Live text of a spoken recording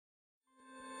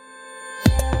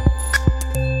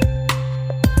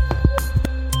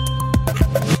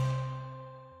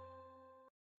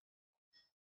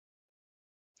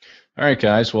All right,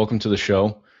 guys, welcome to the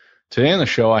show. Today on the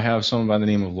show, I have someone by the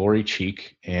name of Lori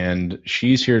Cheek, and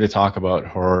she's here to talk about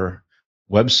her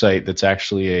website that's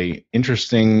actually a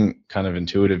interesting kind of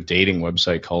intuitive dating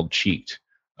website called Cheeked.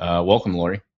 Welcome,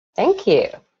 Lori. Thank you.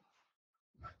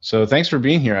 So thanks for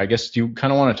being here. I guess you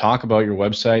kind of want to talk about your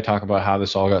website, talk about how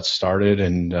this all got started,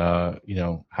 and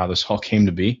how this all came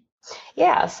to be.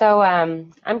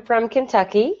 I'm from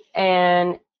Kentucky,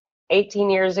 and 18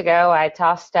 years ago, I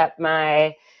tossed up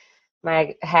my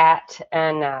hat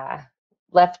and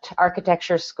left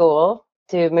architecture school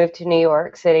to move to New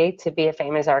York City to be a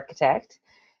famous architect.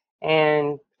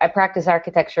 And I practiced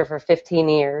architecture for 15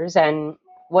 years. And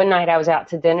one night, I was out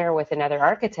to dinner with another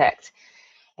architect,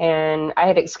 and I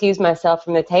had excused myself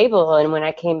from the table. And when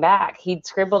I came back, he'd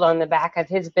scribbled on the back of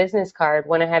his business card,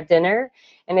 "Want to have dinner?"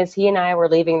 And as he and I were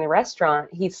leaving the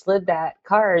restaurant, he slid that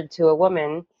card to a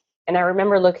woman. And I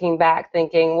remember looking back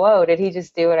thinking, whoa, did he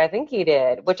just do what I think he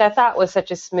did? Which I thought was such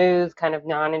a smooth, kind of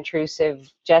non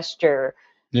intrusive gesture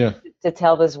Yeah. to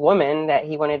tell this woman that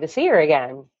he wanted to see her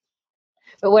again.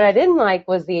 But what I didn't like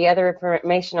was the other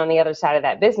information on the other side of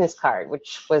that business card,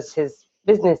 which was his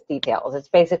business details. It's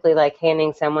basically like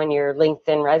handing someone your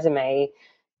LinkedIn resume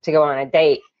to go on a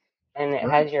date, and it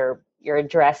Right. has your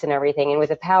address and everything. And with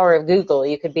the power of Google,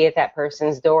 you could be at that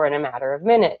person's door in a matter of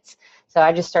minutes. So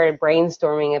I just started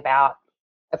brainstorming about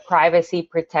a privacy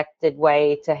protected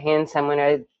way to hand someone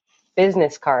a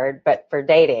business card, but for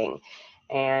dating.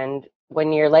 And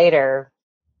 1 year later,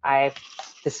 I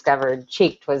discovered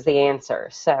Cheeked was the answer.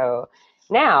 So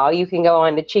now you can go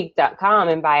on to cheek.com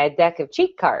and buy a deck of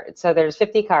cheek cards. So there's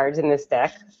 50 cards in this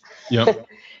deck. Yep.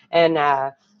 And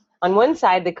on one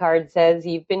side, the card says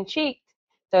you've been cheeked.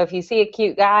 So if you see a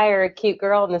cute guy or a cute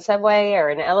girl in the subway or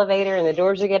an elevator and the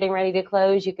doors are getting ready to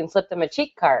close, you can slip them a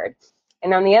cheek card.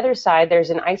 And on the other side,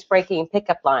 there's an ice-breaking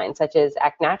pickup line, such as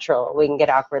 "act natural, we can get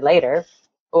awkward later,"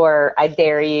 or "I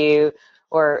dare you,"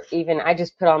 or even "I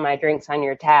just put all my drinks on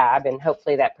your tab," and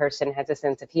hopefully that person has a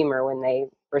sense of humor when they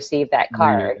receive that Read it.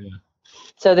 card. Yeah.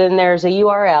 So then there's a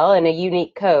URL and a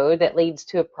unique code that leads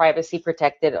to a privacy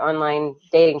protected online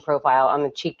dating profile on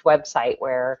the Cheeked website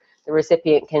where the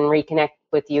recipient can reconnect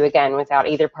with you again without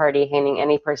either party handing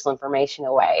any personal information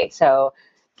away. So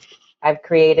I've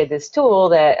created this tool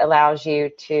that allows you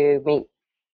to meet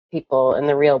people in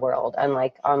the real world,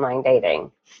 unlike online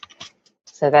dating.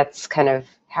 So that's kind of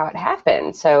how it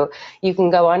happened. So you can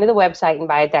go onto the website and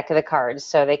buy a deck of the cards.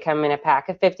 So they come in a pack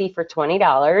of 50 for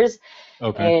 $20,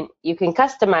 Okay. and you can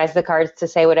customize the cards to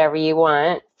say whatever you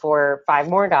want for $5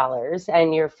 more,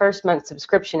 and your first month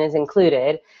subscription is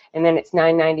included, and then it's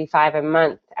 $9.95 a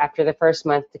month after the first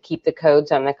month to keep the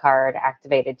codes on the card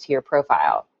activated to your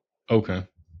profile. Okay.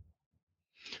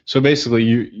 So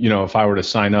basically, if I were to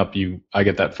sign up, I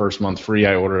get that first month free.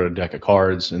 I order a deck of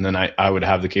cards, and then I would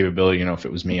have the capability, if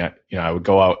it was me, I would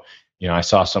go out, I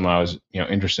saw someone I was,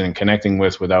 interested in connecting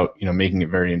with without, making it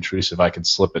very intrusive. I could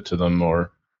slip it to them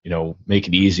or, make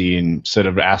it easy. And instead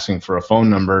of asking for a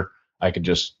phone number, I could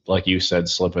just, like you said,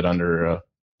 slip it under,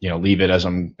 leave it as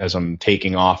I'm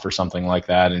taking off or something like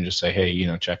that, and just say,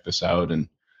 hey, check this out, and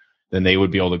then they would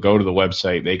be able to go to the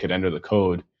website. They could enter the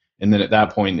code, and then at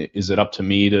that point, is it up to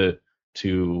me to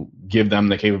give them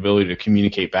the capability to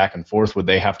communicate back and forth? Would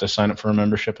they have to sign up for a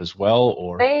membership as well,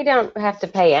 or? They don't have to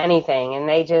pay anything, and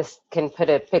they just can put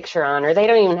a picture on, or they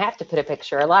don't even have to put a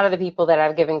picture. A lot of the people that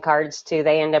I've given cards to,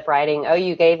 they end up writing, "Oh,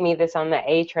 you gave me this on the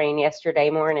A train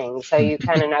yesterday morning," so you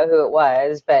kind of know who it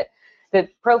was. But the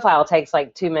profile takes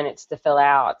like 2 minutes to fill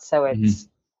out, so Mhm. it's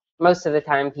most of the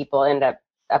time people end up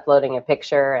uploading a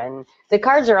picture. And the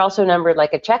cards are also numbered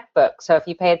like a checkbook, so if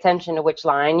you pay attention to which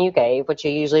line you gave, which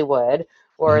you usually would,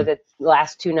 or Mhm. the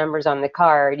last two numbers on the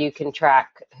card, you can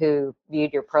track who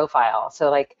viewed your profile. So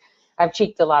like I've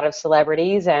cheeked a lot of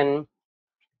celebrities, and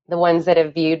the ones that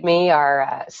have viewed me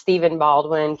are Stephen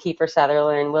Baldwin, Kiefer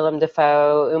Sutherland, Willem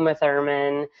Dafoe, Uma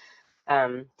Thurman,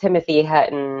 Timothy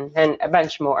Hutton, and a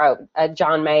bunch more.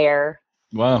 John Mayer.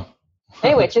 Wow.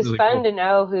 Anyway, it's That's just really fun cool. to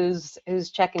know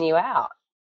who's checking you out.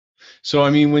 So I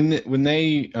mean, when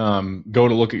they go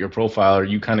to look at your profile, are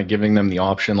you kind of giving them the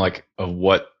option, like, of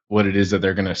what it is that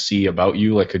they're going to see about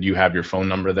you? Like, could you have your phone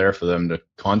number there for them to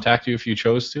contact you if you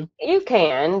chose to? You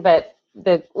can, but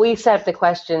we set the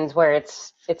questions where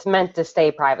it's meant to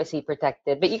stay privacy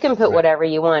protected, but you can put Right. whatever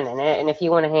you want in it. And if you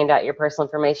want to hand out your personal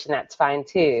information, that's fine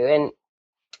too. And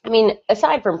I mean,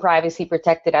 aside from privacy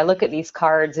protected, I look at these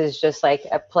cards as just like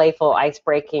a playful ice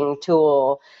breaking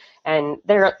tool. And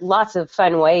there are lots of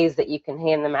fun ways that you can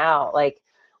hand them out. Like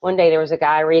one day there was a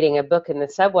guy reading a book in the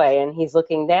subway and he's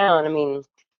looking down. I mean,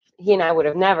 he and I would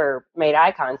have never made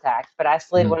eye contact, but I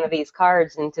slid Mhm. one of these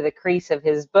cards into the crease of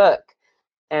his book,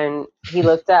 And he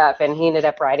looked up and he ended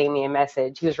up writing me a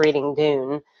message. He was reading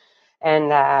Dune. And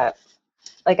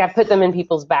like I put them in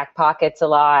people's back pockets a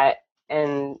lot.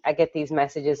 And I get these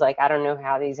messages like, I don't know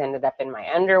how these ended up in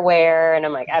my underwear. And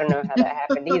I'm like, I don't know how that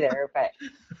happened either. But,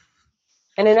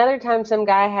 and another time, some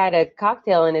guy had a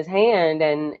cocktail in his hand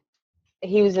and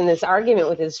he was in this argument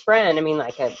with his friend. I mean,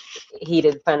 like a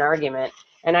heated, fun argument.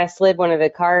 And I slid one of the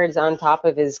cards on top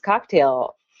of his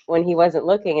cocktail when he wasn't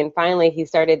looking. And finally, he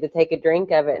started to take a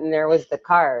drink of it, and there was the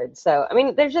card. So, I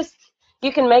mean, there's just,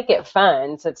 you can make it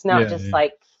fun. So it's not Yeah, just yeah.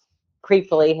 like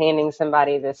creepily handing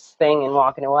somebody this thing and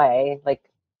walking away. Like,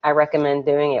 I recommend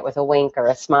doing it with a wink or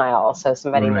a smile so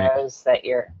somebody Right. knows that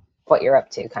you're what you're up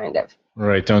to, kind of.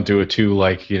 Right. Don't do it too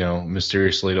like,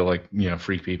 mysteriously to like,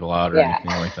 freak people out or Yeah.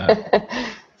 anything like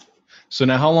that. So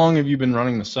now how long have you been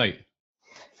running the site?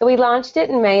 So we launched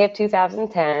it in May of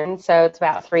 2010, so it's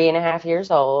about 3.5 years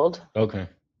old. Okay.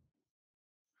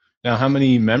 Now how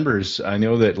many members? I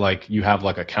know that like you have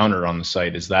like a counter on the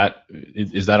site. Is that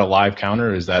a live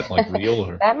counter? Is that like real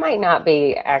or? That might not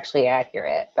be actually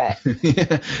accurate, but Yeah,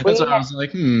 that's we what I have, was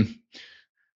like, hmm.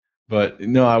 But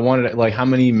no, I wanted like how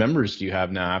many members do you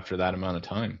have now after that amount of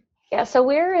time? yeah, so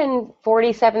we're in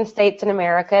 47 states in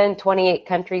America and 28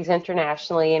 countries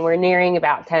internationally, and we're nearing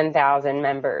about 10,000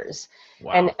 members.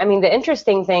 And Wow. I mean, the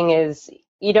interesting thing is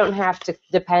you don't have to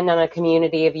depend on a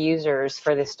community of users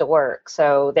for this to work.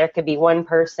 So there could be one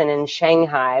person in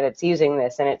Shanghai that's using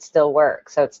this and it still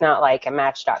works. So it's not like a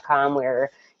Match.com where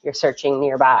you're searching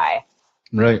nearby.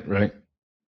 Right, right.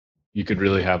 You could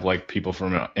really have like people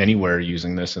from anywhere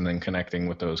using this and then connecting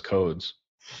with those codes.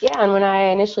 Yeah, and when I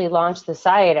initially launched the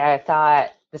site, I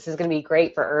thought this is going to be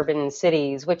great for urban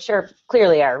cities, which are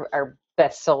clearly our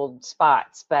best sold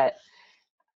spots. But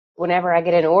whenever I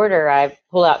get an order, I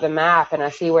pull out the map and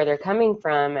I see where they're coming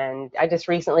from. And I just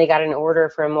recently got an order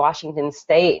from Washington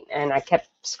State, and I kept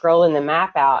scrolling the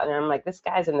map out, and I'm like, this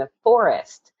guy's in the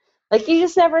forest. Like, you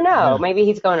just never know. Yeah. Maybe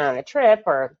he's going on a trip,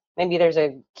 or maybe there's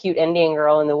a cute Indian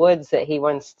girl in the woods that he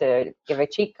wants to give a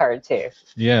cheat card to.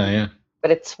 Yeah, yeah. But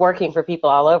it's working for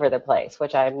people all over the place,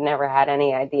 which I've never had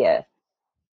any idea.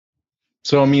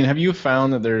 So, I mean, have you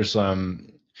found that there's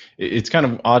it's kind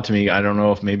of odd to me. I don't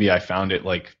know if maybe I found it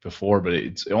like before, but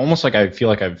it's almost like I feel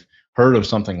like I've heard of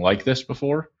something like this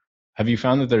before. Have you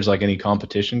found that there's like any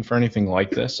competition for anything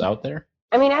like this out there?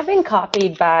 I mean, I've been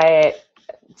copied by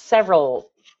several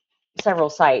several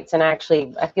sites, and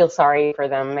actually I feel sorry for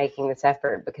them making this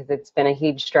effort because it's been a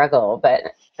huge struggle. But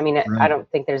I mean, I Right. don't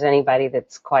think there's anybody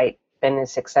that's quite been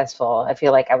as successful. I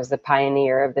feel like I was the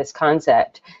pioneer of this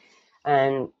concept.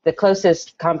 And the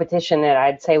closest competition that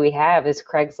I'd say we have is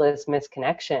Craigslist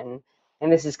Misconnection.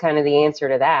 And this is kind of the answer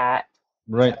to that.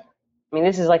 So, Right. I mean,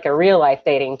 this is like a real life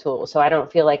dating tool. So I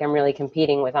don't feel like I'm really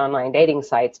competing with online dating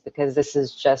sites because this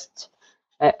is just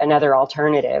another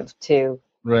alternative to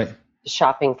Right.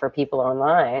 shopping for people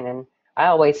online. And I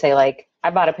always say, like,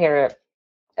 I bought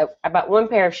one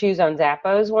pair of shoes on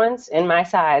Zappos once in my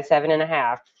size,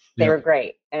 7.5. They Yeah. were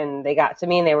great. And they got to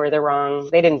me and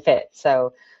they didn't fit.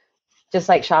 So just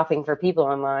like shopping for people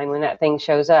online, when that thing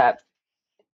shows up,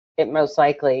 it most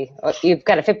likely, you've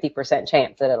got a 50%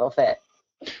 chance that it'll fit.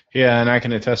 Yeah, and I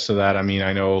can attest to that. I mean,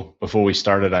 I know before we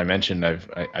started, I mentioned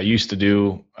I used to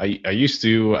do I used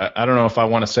to I don't know if I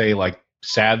want to say like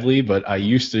sadly, but I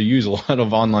used to use a lot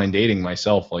of online dating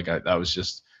myself. Like that was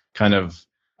just kind of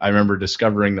I remember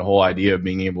discovering the whole idea of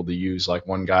being able to use like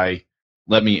one guy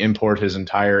let me import his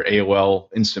entire AOL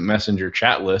Instant Messenger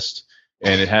chat list,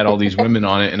 and it had all these women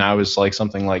on it, and I was like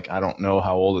something like I don't know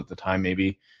how old at the time,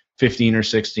 maybe 15 or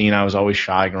 16. I was always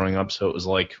shy growing up, so it was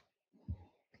like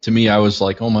to me, I was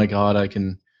like, oh my God, I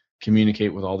can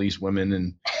communicate with all these women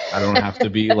and I don't have to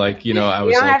be like, I You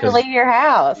was don't like, have to cause leave your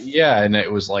house. yeah. And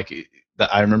it was like,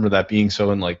 that I remember that being so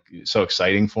and like, so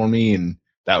exciting for me. And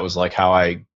that was like how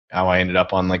I ended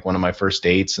up on like one of my first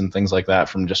dates and things like that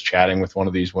from just chatting with one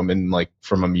of these women, like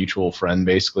from a mutual friend,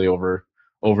 basically over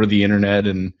the internet.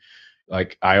 And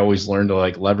like, I always learned to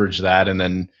like leverage that. And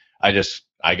then I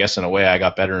guess in a way I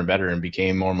got better and better and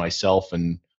became more myself.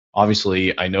 And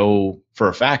obviously I know for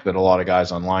a fact that a lot of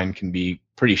guys online can be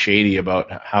pretty shady about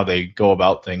how they go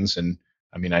about things. And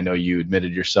I mean, I know you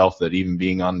admitted yourself that even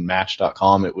being on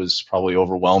match.com, it was probably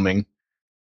overwhelming,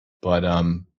 but,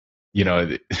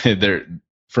 there,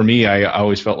 for me, I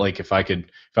always felt like if I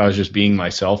was just being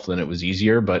myself, then it was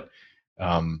easier. But,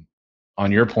 um,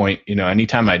 on your point,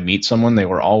 anytime I'd meet someone, they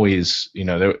were always,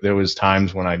 there was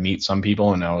times when I'd meet some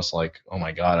people and I was like, oh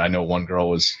my God, I know one girl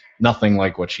was nothing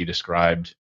like what she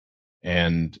described.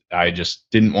 And I just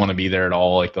didn't want to be there at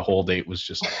all. Like the whole date was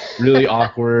just really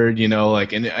awkward,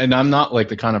 like, and I'm not like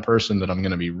the kind of person that I'm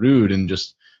going to be rude and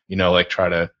just, like try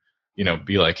to,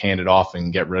 be like hand it off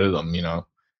and get rid of them,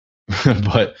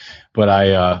 but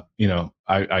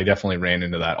I definitely ran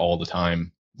into that all the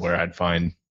time where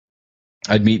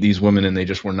I'd meet these women and they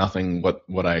just were nothing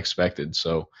what I expected.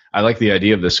 So I like the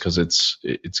idea of this because it's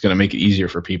going to make it easier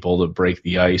for people to break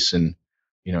the ice and,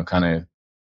 kind of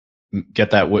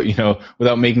get that,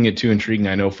 without making it too intriguing.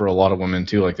 I know for a lot of women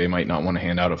too, like they might not want to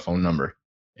hand out a phone number,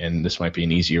 and this might be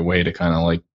an easier way to kind of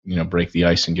like, break the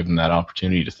ice and give them that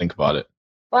opportunity to think about it.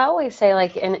 Well, I always say,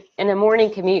 like in a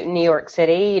morning commute in New York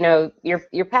City,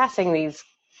 you're passing these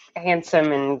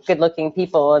handsome and good-looking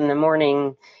people in the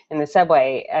morning in the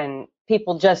subway, and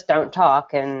people just don't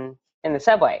talk in the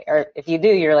subway, or if you do,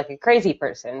 you're like a crazy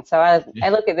person. So I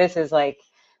look at this as like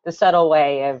the subtle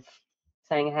way of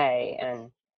saying hey,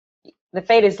 and the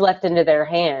fate is left into their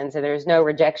hands, and there's no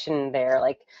rejection there.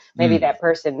 Like maybe that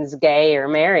person's gay or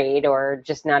married or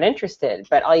just not interested,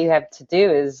 but all you have to do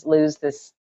is lose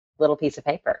this little piece of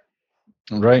paper.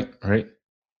 Right.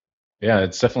 Yeah,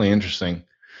 it's definitely interesting.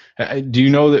 Do you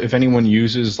know that if anyone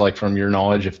uses, like from your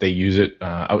knowledge, if they use it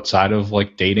outside of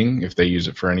like dating, if they use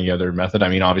it for any other method? I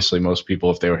mean, obviously, most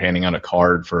people, if they were handing out a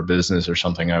card for a business or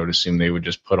something, I would assume they would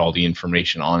just put all the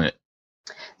information on it.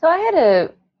 So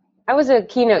I was a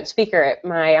keynote speaker at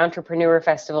my entrepreneur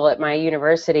festival at my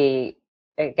university,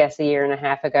 I guess a year and a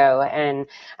half ago, and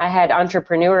I had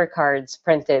entrepreneur cards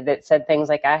printed that said things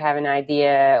like "I have an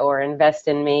idea" or "Invest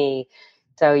in me,"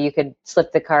 so you could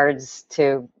slip the cards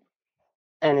to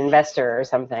an investor or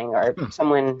something, or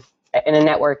someone in a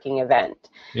networking event.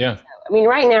 Yeah. I mean,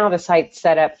 right now the site's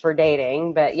set up for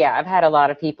dating, but yeah, I've had a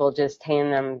lot of people just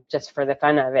hand them just for the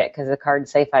fun of it because the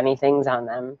cards say funny things on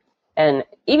them. And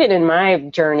even in my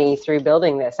journey through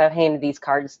building this, I've handed these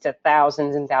cards to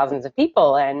thousands and thousands of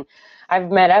people, and I've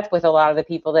met up with a lot of the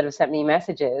people that have sent me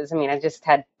messages. I mean, I just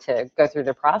had to go through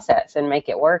the process and make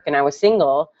it work. And I was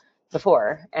single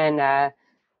before, and I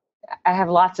have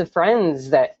lots of friends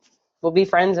that will be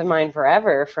friends of mine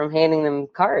forever from handing them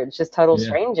cards, just total Yeah.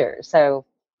 strangers. So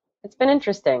it's been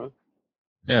interesting.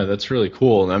 Yeah, that's really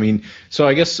cool. I mean, so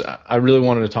I guess I really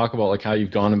wanted to talk about like how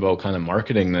you've gone about kind of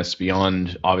marketing this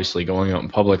beyond obviously going out in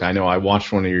public. I know I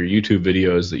watched one of your YouTube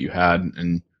videos that you had,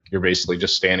 and you're basically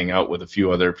just standing out with a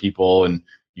few other people, and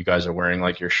you guys are wearing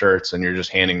like your shirts, and you're just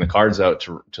handing the cards out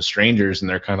to strangers, and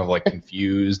they're kind of like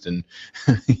confused, and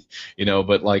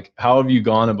but like, how have you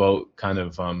gone about kind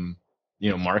of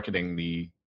marketing the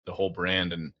whole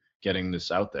brand and getting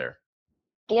this out there?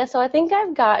 Yeah, so I think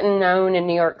I've gotten known in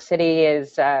New York City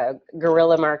as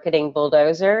guerrilla marketing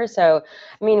bulldozer. So,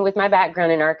 I mean, with my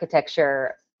background in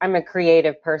architecture, I'm a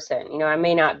creative person. I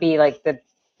may not be like the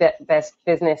best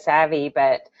business savvy,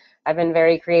 but I've been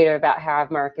very creative about how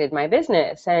I've marketed my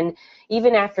business. And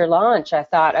even after launch, I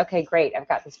thought, okay, great, I've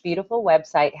got this beautiful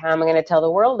website. How am I going to tell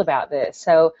the world about this?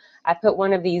 So I put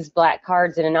one of these black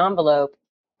cards in an envelope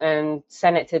and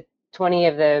sent it to 20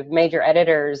 of the major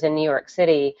editors in New York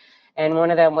City, and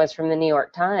one of them was from the New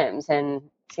York Times. And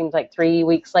it seems like 3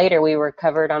 weeks later, we were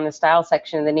covered on the style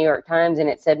section of the New York Times, and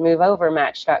it said, "Move over,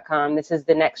 Match.com. This is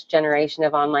the next generation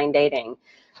of online dating."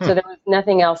 So there was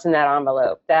nothing else in that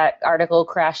envelope. That article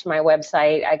crashed my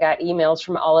website. I got emails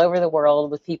from all over the world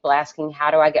with people asking,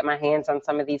 how do I get my hands on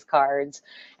some of these cards?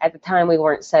 At the time, we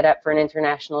weren't set up for an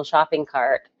international shopping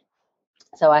cart.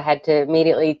 So I had to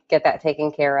immediately get that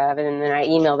taken care of. And then I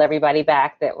emailed everybody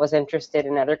back that was interested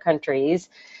in other countries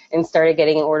and started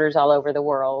getting orders all over the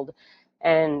world.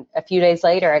 And a few days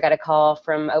later, I got a call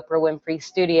from Oprah Winfrey's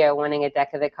studio wanting a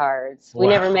deck of the cards. Wow. We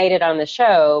never made it on the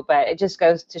show, but it just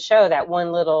goes to show that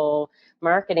one little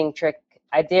marketing trick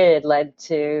I did led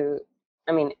to,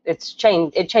 I mean, it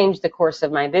changed the course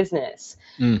of my business.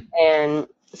 And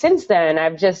since then,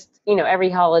 I've just, every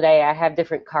holiday I have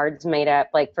different cards made up.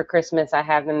 Like for Christmas, I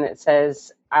have them that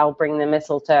says, "I'll bring the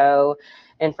mistletoe."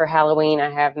 And for Halloween,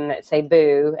 I have them that say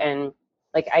 "boo." And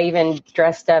like I even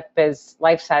dressed up as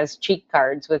life-size cheat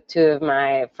cards with two of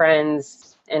my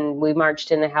friends, and we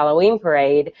marched in the Halloween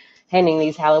parade, handing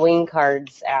these Halloween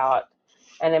cards out.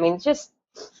 And I mean, just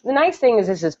the nice thing is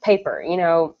this is paper,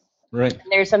 Right.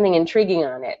 There's something intriguing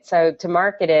on it. So to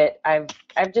market it,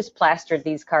 I've just plastered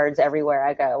these cards everywhere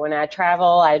I go. When I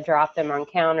travel, I drop them on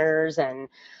counters and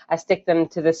I stick them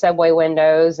to the subway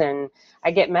windows, and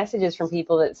I get messages from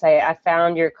people that say, "I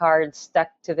found your card stuck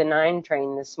to the 9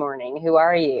 train this morning. Who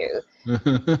are you?"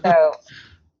 So,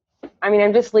 I mean,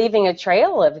 I'm just leaving a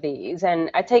trail of these, and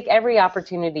I take every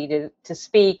opportunity to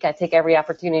speak. I take every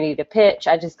opportunity to pitch.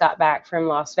 I just got back from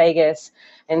Las Vegas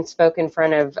and spoke in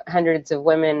front of hundreds of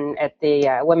women at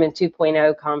the Women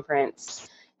 2.0 conference.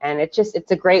 And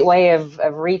it's a great way of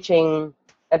reaching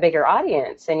a bigger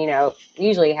audience. And,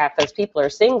 usually half those people are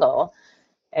single.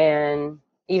 And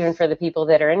even for the people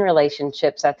that are in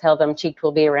relationships, I tell them Cheeked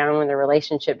will be around when the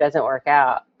relationship doesn't work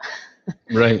out.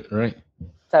 Right.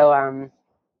 So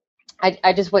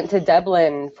I just went to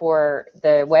Dublin for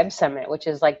the Web Summit, which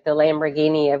is like the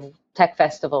Lamborghini of tech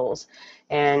festivals.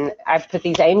 And I put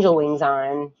these angel wings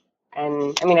on.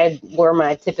 And I mean, I wore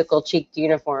my typical Cheeked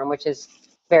uniform, which is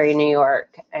very New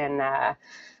York. And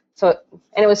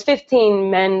it was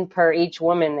 15 men per each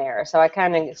woman there. So I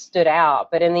kind of stood out.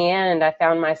 But in the end, I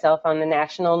found myself on the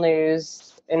national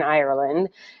news in Ireland.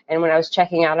 And when I was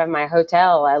checking out of my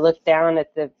hotel, I looked down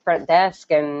at the front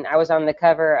desk and I was on the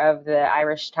cover of the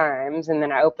Irish Times. And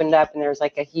then I opened up and there was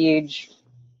like a huge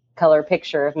color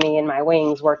picture of me in my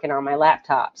wings working on my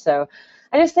laptop. So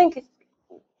I just think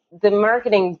the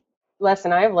marketing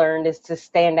lesson I've learned is to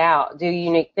stand out, do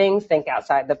unique things, think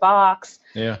outside the box.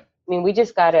 Yeah. I mean, we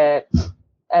just got a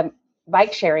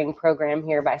bike sharing program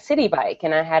here by City Bike,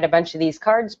 and I had a bunch of these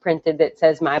cards printed that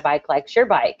says "My bike likes your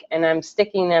bike," and I'm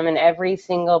sticking them in every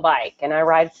single bike. And I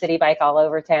ride City Bike all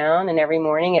over town, and every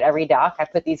morning at every dock, I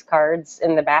put these cards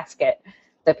in the basket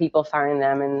so people find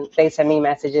them, and they send me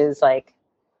messages like,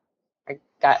 "I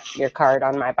got your card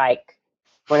on my bike.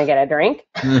 Want to get a drink?"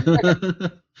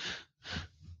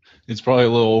 It's probably a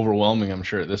little overwhelming, I'm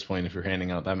sure, at this point if you're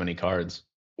handing out that many cards.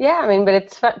 Yeah, I mean, but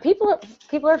it's fun. People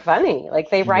are funny. Like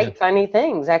they write funny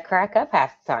things. I crack up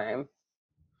half the time.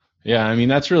 Yeah, I mean,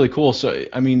 that's really cool. So,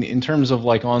 I mean, in terms of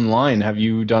like online, have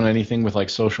you done anything with like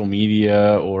social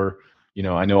media or,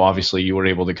 I know obviously you were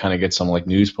able to kind of get some like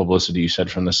news publicity, you said,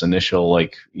 from this initial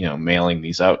like, mailing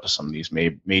these out to some of these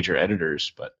major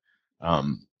editors, but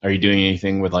are you doing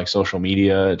anything with like social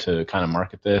media to kind of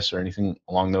market this or anything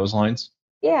along those lines?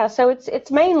 Yeah, so it's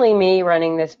mainly me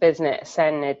running this business,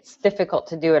 and it's difficult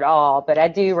to do it all, but I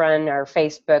do run our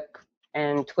Facebook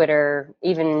and Twitter.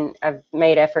 Even I've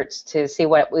made efforts to see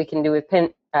what we can do with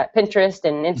Pinterest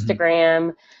and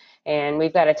Instagram, and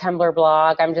we've got a Tumblr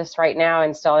blog. I'm just right now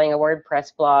installing a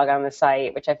WordPress blog on the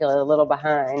site, which I feel a little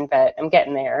behind, but I'm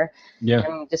getting there. Yeah.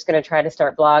 I'm just going to try to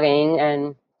start blogging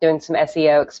and doing some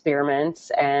SEO experiments,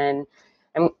 and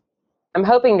I'm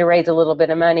hoping to raise a little bit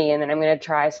of money, and then I'm going to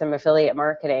try some affiliate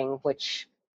marketing, which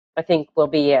I think will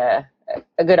be a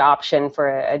good option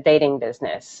for a dating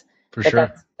business. For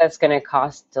sure. That's going to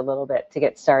cost a little bit to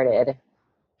get started.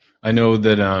 I know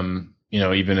that,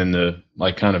 even in the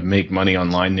like kind of make money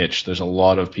online niche, there's a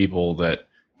lot of people that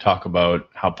talk about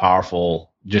how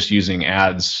powerful just using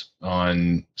ads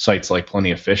on sites like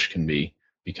Plenty of Fish can be,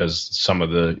 because some of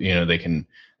the,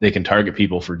 they can target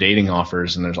people for dating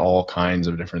offers, and there's all kinds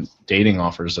of different dating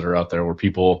offers that are out there where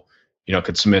people,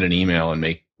 could submit an email and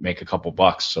make a couple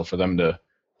bucks. So for them to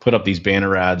put up these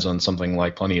banner ads on something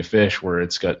like Plenty of Fish, where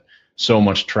it's got so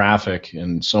much traffic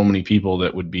and so many people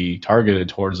that would be targeted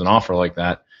towards an offer like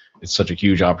that, it's such a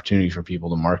huge opportunity for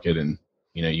people to market. And,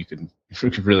 you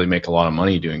could really make a lot of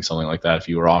money doing something like that if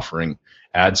you were offering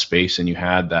ad space and you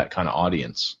had that kind of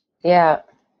audience. Yeah,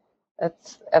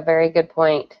 that's a very good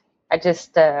point. I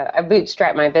just I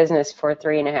bootstrapped my business for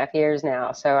 3.5 years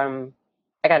now, so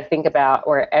I got to think about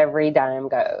where every dime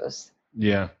goes.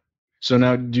 Yeah. So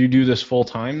now, do you do this full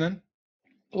time then?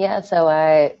 Yeah.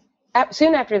 So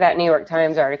soon after that New York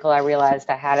Times article, I realized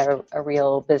I had a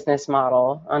real business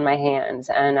model on my hands,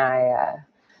 and I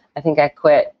think I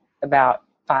quit about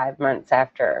 5 months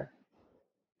after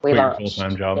we launched.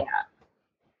 Full-time job. Yeah.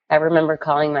 I remember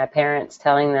calling my parents,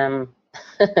 telling them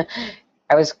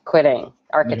I was quitting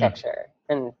architecture,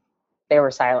 and they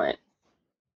were silent.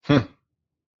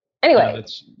 Anyway,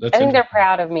 that's I think they're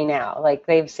proud of me now. Like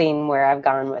they've seen where I've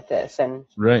gone with this, and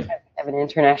right. I have an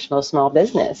international small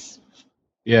business.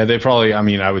 Yeah, they probably,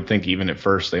 I would think even at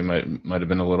first they might have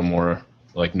been a little more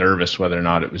like nervous whether or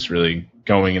not it was really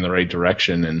going in the right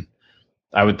direction. And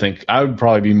I would think I would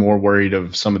probably be more worried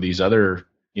of some of these other,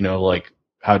 like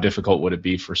how difficult would it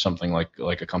be for something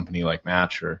like a company like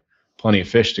Match or Plenty of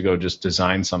Fish to go just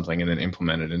design something and then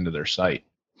implement it into their site.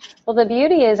 Well, the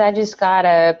beauty is I just got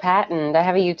a patent. I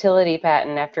have a utility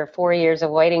patent after 4 years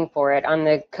of waiting for it on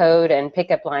the code and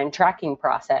pickup line tracking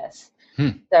process.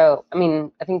 So,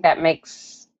 I think that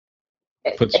makes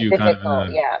puts you difficult.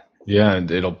 kind of, yeah,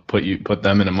 and it'll put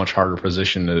them in a much harder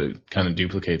position to kind of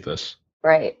duplicate this.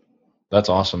 Right. That's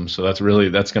awesome. So that's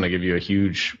going to give you a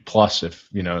huge plus if,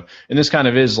 and this kind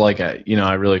of is like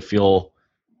I really feel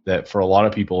that for a lot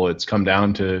of people, it's come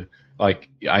down to, like,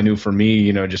 I knew for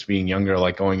me, just being younger,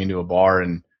 like going into a bar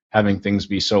and having things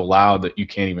be so loud that you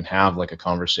can't even have like a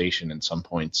conversation in some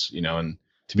points, and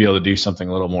to be able to do something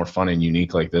a little more fun and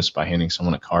unique like this by handing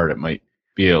someone a card, it might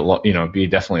be a lot, be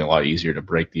definitely a lot easier to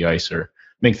break the ice or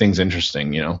make things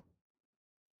interesting, Well,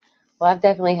 I've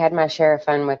definitely had my share of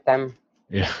fun with them.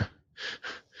 Yeah.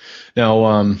 Now,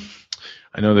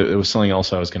 I know that there was something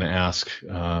else I was going to ask.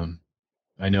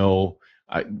 I know.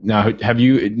 Now, have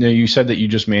you? Now, you said that you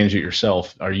just manage it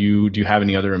yourself. Do you have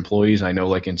any other employees? I know,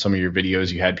 like in some of your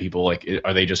videos, you had people like,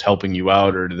 are they just helping you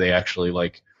out, or do they actually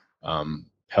like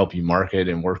help you market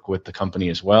and work with the company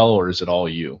as well, or is it all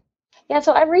you? Yeah,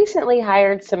 so I recently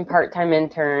hired some part-time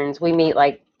interns. We meet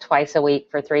like twice a week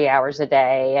for 3 hours a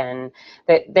day, and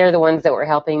they're the ones that were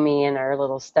helping me in our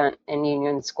little stunt in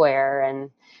Union Square. And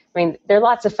I mean, they're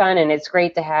lots of fun, and it's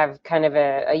great to have kind of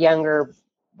a younger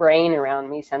brain around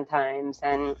me sometimes.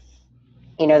 And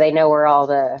they know where all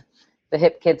the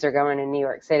hip kids are going in New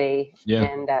York City, Yeah.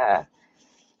 and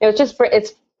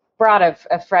it's brought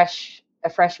a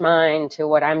fresh mind to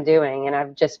what I'm doing, and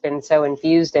I've just been so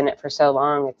infused in it for so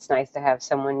long. It's nice to have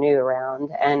someone new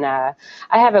around, and I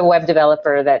have a web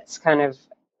developer that's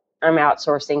I'm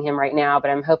outsourcing him right now,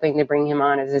 but I'm hoping to bring him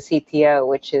on as a CTO,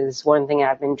 which is one thing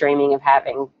I've been dreaming of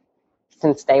having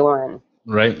since day one.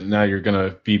 Right now, you're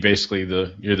gonna be basically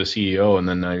you're the CEO, and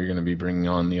then now you're gonna be bringing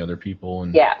on the other people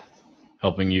and Yeah.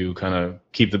 helping you kind of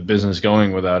keep the business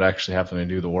going without actually having to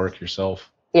do the work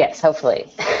yourself. Yes,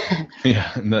 hopefully.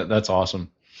 Yeah, that's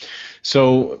awesome.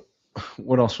 So,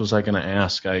 what else was I going to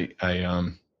ask? I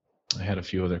had a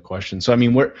few other questions. So, I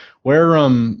mean, where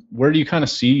do you kind of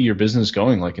see your business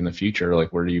going, like in the future?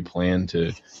 Like, where do you plan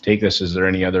to take this? Is there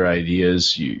any other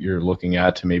ideas you're looking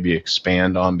at to maybe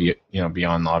expand on,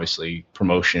 beyond obviously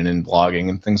promotion and blogging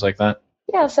and things like that?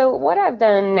 Yeah, so what I've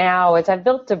done now is I've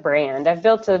built a brand. I've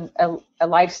built a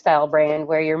lifestyle brand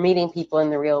where you're meeting people in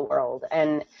the real world.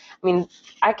 And I mean,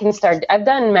 I've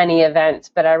done many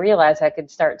events, but I realized I could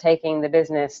start taking the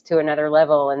business to another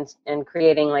level and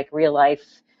creating like real life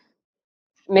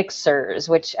mixers,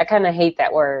 which I kind of hate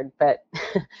that word, but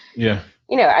Yeah.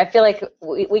 I feel like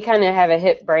we kind of have a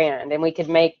hip brand and we could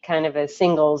make kind of a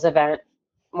singles event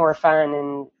more fun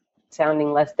and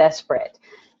sounding less desperate.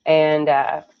 And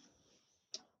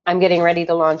I'm getting ready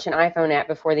to launch an iPhone app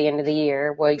before the end of the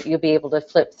year where you'll be able to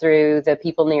flip through the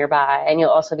people nearby, and you'll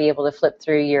also be able to flip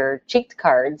through your cheat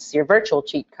cards, your virtual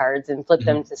cheat cards, and flip Mhm.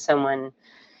 them to someone,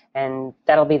 and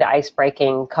that'll be the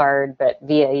ice-breaking card, but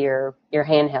via your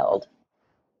handheld.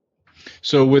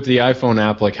 So with the iPhone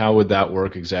app, like how would that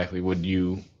work exactly? Would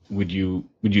you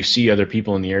see other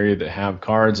people in the area that have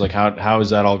cards? Like how is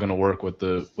that all going to work with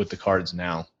the cards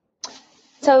now?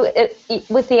 So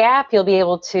with the app, you'll be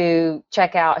able to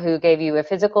check out who gave you a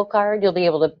physical card. You'll be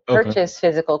able to Okay. purchase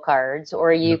physical cards,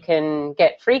 or you Yeah. can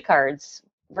get free cards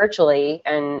virtually.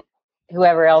 And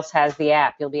whoever else has the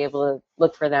app, you'll be able to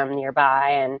look for them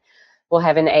nearby, and we'll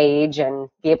have an age and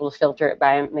be able to filter it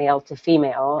by male to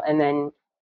female. And then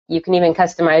you can even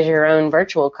customize your own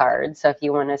virtual card. So if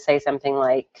you want to say something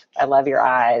like "I love your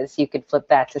eyes," you could flip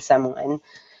that to someone.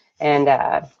 And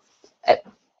uh,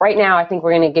 right now, I think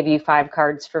we're going to give you 5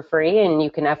 cards for free, and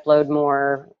you can upload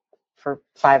more for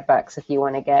 $5 if you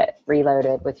want to get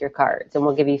reloaded with your cards. And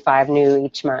we'll give you 5 new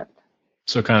each month.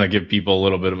 So kind of give people a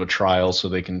little bit of a trial so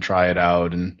they can try it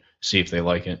out and see if they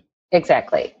like it.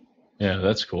 Exactly. Yeah,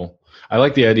 that's cool. I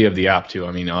like the idea of the app too.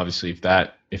 I mean, obviously,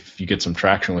 if you get some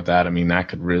traction with that, I mean, that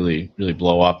could really really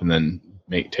blow up and then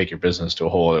take your business to a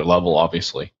whole other level.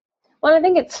 Obviously. Well, I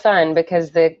think it's fun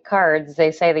because the cards,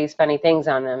 they say these funny things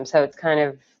on them. So it's kind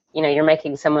of, you're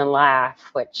making someone laugh,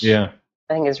 which Yeah,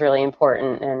 I think is really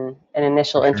important in an for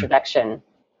initial sure. introduction.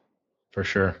 For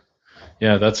sure.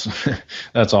 Yeah, that's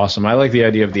that's awesome. I like the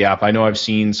idea of the app. I know I've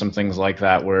seen some things like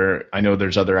that where I know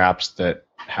there's other apps that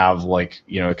have like,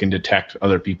 it can detect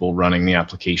other people running the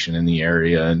application in the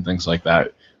area and things like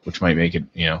that, which might make it,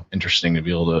 interesting to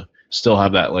be able to still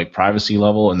have that like privacy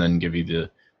level and then give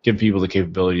people the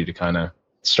capability to kind of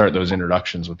start those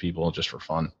introductions with people just for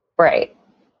fun. Right.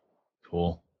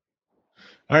 Cool.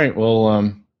 All right.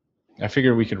 Well, I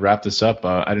figured we could wrap this up.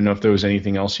 I don't know if there was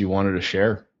anything else you wanted to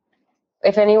share.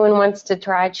 If anyone wants to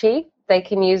try cheap, they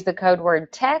can use the code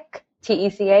word TECH,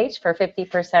 TECH, for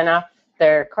 50% off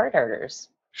their card orders.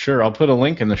 Sure, I'll put a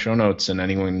link in the show notes, and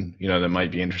anyone that might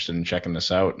be interested in checking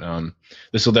this out.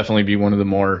 This will definitely be one of the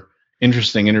more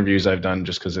interesting interviews I've done,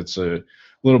 just because it's a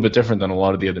little bit different than a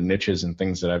lot of the other niches and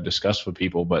things that I've discussed with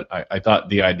people. But I thought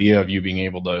the idea of you being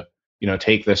able to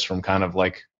take this from kind of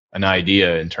like an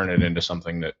idea and turn it into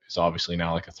something that is obviously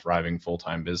now like a thriving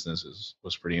full-time business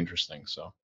was pretty interesting.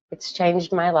 So. It's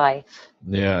changed my life.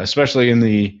 Yeah, especially in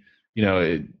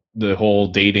the whole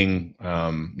dating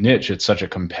niche. It's such a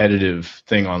competitive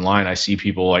thing online. I see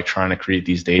people like trying to create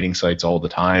these dating sites all the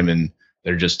time, and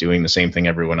they're just doing the same thing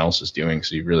everyone else is doing.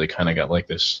 So you really kind of got like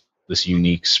this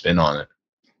unique spin on it.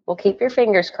 Well, keep your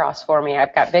fingers crossed for me.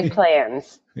 I've got big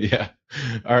plans. Yeah.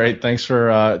 All right. Thanks for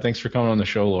coming on the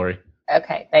show, Lori.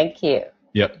 Okay, thank you.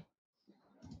 Yep.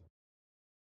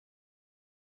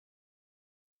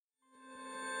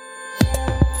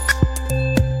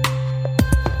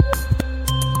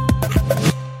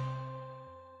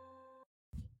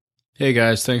 Hey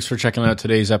guys, thanks for checking out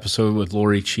today's episode with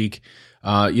Lori Cheek.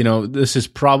 This is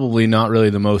probably not really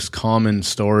the most common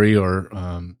story or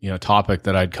topic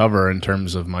that I'd cover in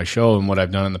terms of my show and what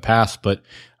I've done in the past, but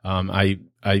I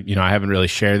haven't really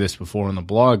shared this before on the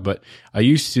blog, but I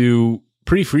used to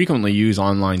pretty frequently use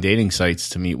online dating sites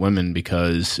to meet women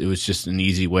because it was just an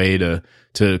easy way to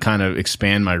kind of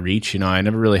expand my reach. I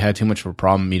never really had too much of a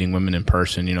problem meeting women in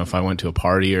person, if I went to a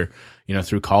party or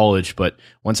through college. But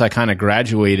once I kind of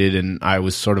graduated and I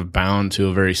was sort of bound to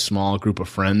a very small group of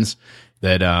friends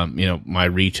that, my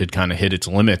reach had kind of hit its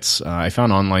limits, I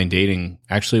found online dating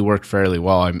actually worked fairly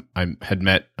well. I had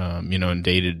met, and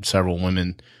dated several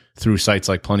women through sites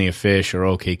like Plenty of Fish or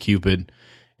OkCupid.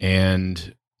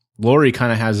 And Lori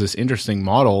kind of has this interesting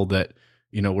model that,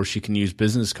 where she can use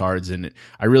business cards. And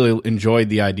I really enjoyed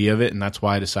the idea of it. And that's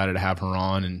why I decided to have her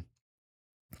on and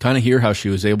kind of hear how she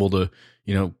was able to,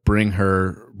 bring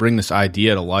this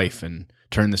idea to life and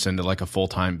turn this into like a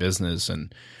full-time business.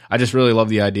 And I just really love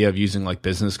the idea of using like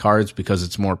business cards because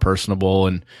it's more personable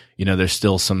and, there's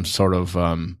still some sort of,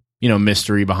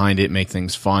 mystery behind it, make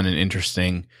things fun and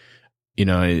interesting.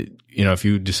 If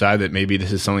you decide that maybe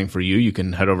this is something for you, you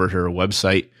can head over to her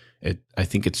website. I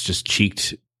think it's just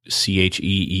cheeked,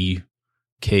 CheekD.com.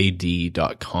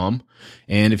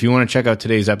 And if you want to check out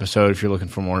today's episode, if you're looking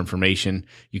for more information,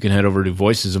 you can head over to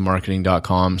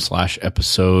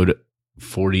voicesofmarketing.com/episode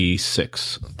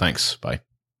 46. Thanks. Bye.